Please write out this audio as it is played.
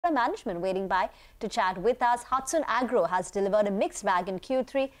my management waiting by to chat with us. Hatsun Agro has delivered a mixed bag in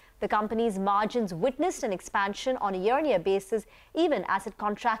Q3. The company's margins witnessed an expansion on a year-on-year basis, even as it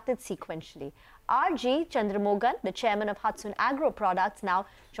contracted sequentially. RG Chandramogan, the chairman of Hatsun Agro Products, now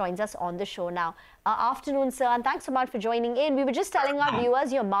joins us on the show now. Afternoon, sir, and thanks so much for joining in. We were just telling our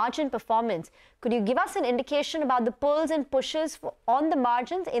viewers your margin performance. Could you give us an indication about the pulls and pushes on the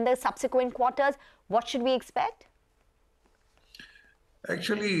margins in the subsequent quarters? What should we expect?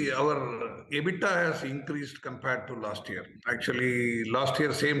 Actually, our EBITDA has increased compared to last year. Actually, last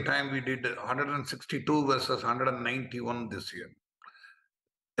year, same time, we did 162 versus 191 this year.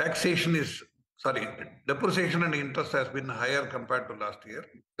 Depreciation and interest has been higher compared to last year.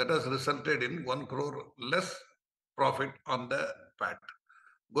 That has resulted in 1 crore less profit on the PAT.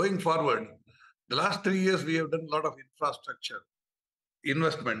 Going forward, the last 3 years, we have done a lot of infrastructure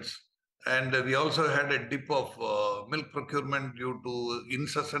investments. And we also had a dip of milk procurement due to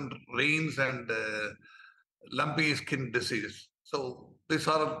incessant rains and lumpy skin disease. So these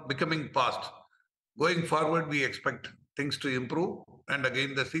are becoming past. Going forward, we expect things to improve. And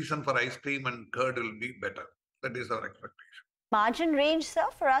again, the season for ice cream and curd will be better. That is our expectation. Margin range, sir,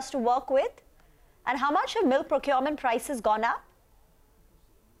 for us to work with? And how much have milk procurement prices gone up?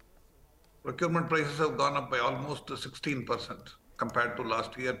 Procurement prices have gone up by almost 16% compared to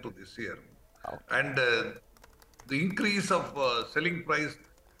last year to this year. Okay. And the increase of selling price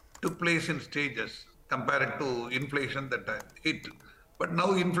took place in stages compared to inflation that hit. But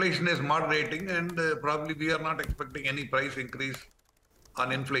now inflation is moderating and probably we are not expecting any price increase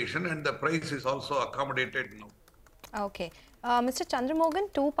on inflation, and the price is also accommodated now. Okay. Mr.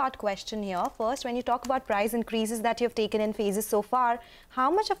 Chandramogan, two-part question here. First, when you talk about price increases that you have taken in phases so far, how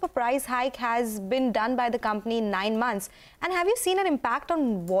much of a price hike has been done by the company in 9 months? And have you seen an impact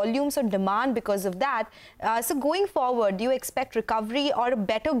on volumes or demand because of that? So going forward, do you expect recovery or a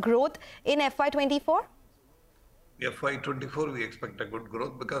better growth in FY24? FY24, we expect a good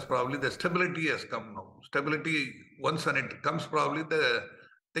growth because probably the stability has come now. Stability, once when it comes, probably the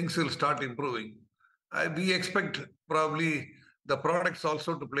things will start improving. We expect probably the products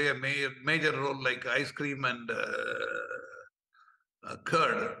also to play a major role like ice cream and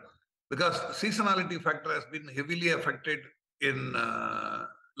curd, because seasonality factor has been heavily affected in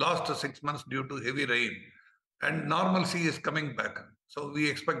last 6 months due to heavy rain, and normalcy is coming back. So we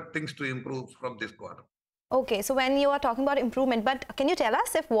expect things to improve from this quarter. Okay, so when you are talking about improvement, but can you tell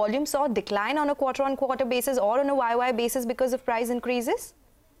us if volume saw decline on a quarter-on-quarter basis or on a YY basis because of price increases?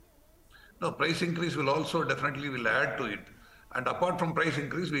 No, price increase will also definitely will add to it. And apart from price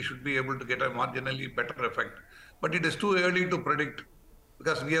increase, we should be able to get a marginally better effect. But it is too early to predict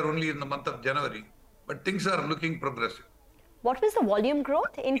because we are only in the month of January. But things are looking progressive. What was the volume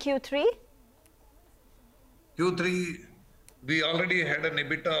growth in Q3? Q3, we already had an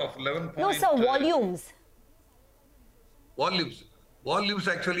EBITDA of 11. No, sir, volumes. Volumes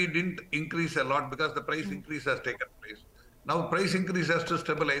actually didn't increase a lot because the price increase has taken place. Now price increase has to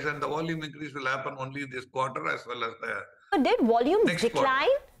stabilize and the volume increase will happen only this quarter as well as the So did volumes decline? Quarter.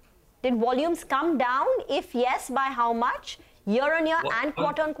 Did volumes come down? If yes, by how much? Year on year and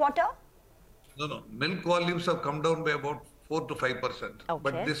quarter on quarter? No. Milk volumes have come down by about 4 to 5%. Okay.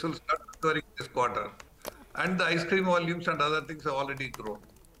 But this will start recovering this quarter. And the ice cream volumes and other things have already grown.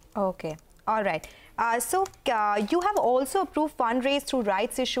 Okay. All right. So you have also approved fundraise through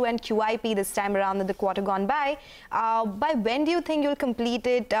rights issue and QIP this time around in the quarter gone by. By when do you think you'll complete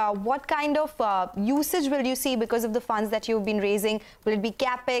it? What kind of usage will you see because of the funds that you've been raising? Will it be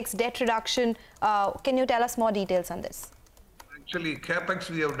capex, debt reduction? Can you tell us more details on this? Actually, capex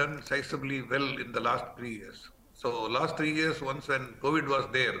we have done sizably well in the last 3 years. So last 3 years, once when COVID was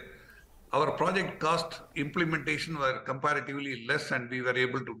there, our project cost implementation were comparatively less and we were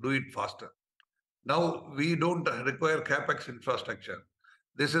able to do it faster. Now we don't require capex infrastructure.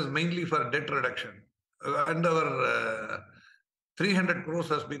 This is mainly for debt reduction. And our 300 crores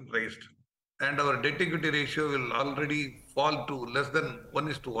has been raised. And our debt equity ratio will already fall to less than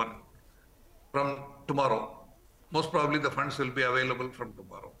 1:1 from tomorrow. Most probably the funds will be available from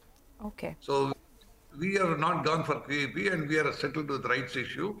tomorrow. Okay. So we have not gone for QAP and we are settled with rights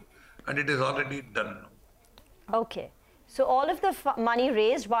issue and it is already done. Okay. So all of the money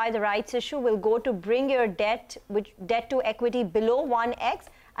raised by the rights issue will go to bring your debt to equity below 1x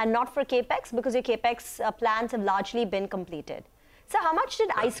and not for capex because your capex plans have largely been completed. So how much did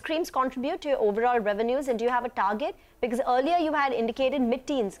ice creams contribute to your overall revenues and do you have a target? Because earlier you had indicated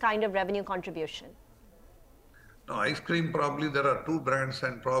mid-teens kind of revenue contribution. No, ice cream probably there are 2 brands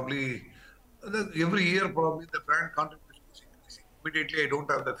and probably every year probably the brand contribution is increasing. Immediately I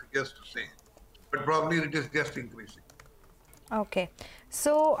don't have the figures to say, but probably it is just increasing. Okay.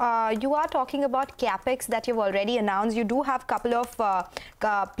 So you are talking about capex that you've already announced. You do have a couple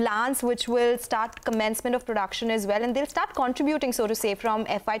of plants which will start commencement of production as well, and they'll start contributing, so to say, from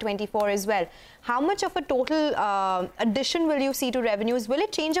FY24 as well. How much of a total addition will you see to revenues? Will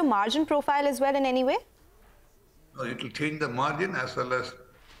it change your margin profile as well in any way? No, it will change the margin as well as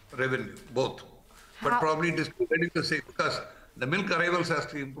revenue, both. But probably it is too early to say, because the milk arrivals has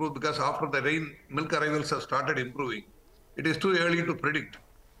to improve, because after the rain, milk arrivals have started improving. It is too early to predict.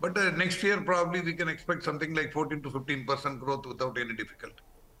 But next year, probably we can expect something like 14 to 15% growth without any difficulty.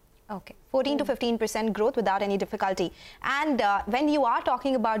 Okay, 14 to 15% growth without any difficulty. And when you are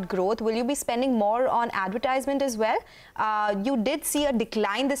talking about growth, will you be spending more on advertisement as well? You did see a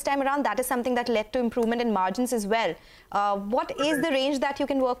decline this time around. That is something that led to improvement in margins as well. What is the range that you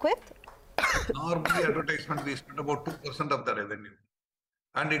can work with? Normally, advertisement, we spend about 2% of the revenue.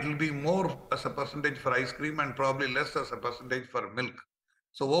 And it will be more as a percentage for ice cream and probably less as a percentage for milk.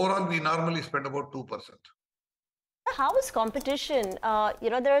 So overall, we normally spend about 2%. How is competition? There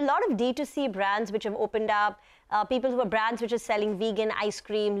are a lot of D2C brands which have opened up, people who are brands which are selling vegan ice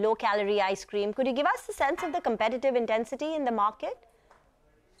cream, low-calorie ice cream. Could you give us a sense of the competitive intensity in the market?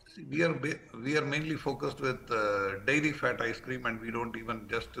 We are mainly focused with dairy fat ice cream, and we don't even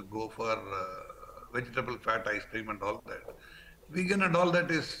just go for vegetable fat ice cream and all that. Vegan and all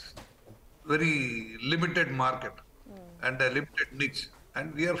that is very limited market and a limited niche,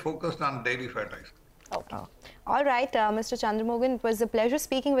 and we are focused on dairy fat ice cream. Okay. All right, Mr. Chandramogan, it was a pleasure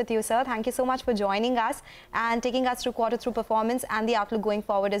speaking with you, sir. Thank you so much for joining us and taking us through quarter-through performance and the outlook going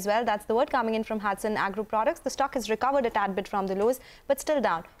forward as well. That's the word coming in from Hatsun Agro Products. The stock has recovered a tad bit from the lows, but still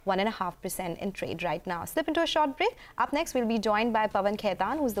down 1.5% in trade right now. Slip into a short break. Up next, we'll be joined by Pawan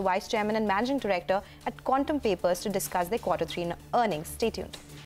Khaitan, who's the Vice Chairman and Managing Director at Quantum Papers, to discuss their quarter-3 earnings. Stay tuned.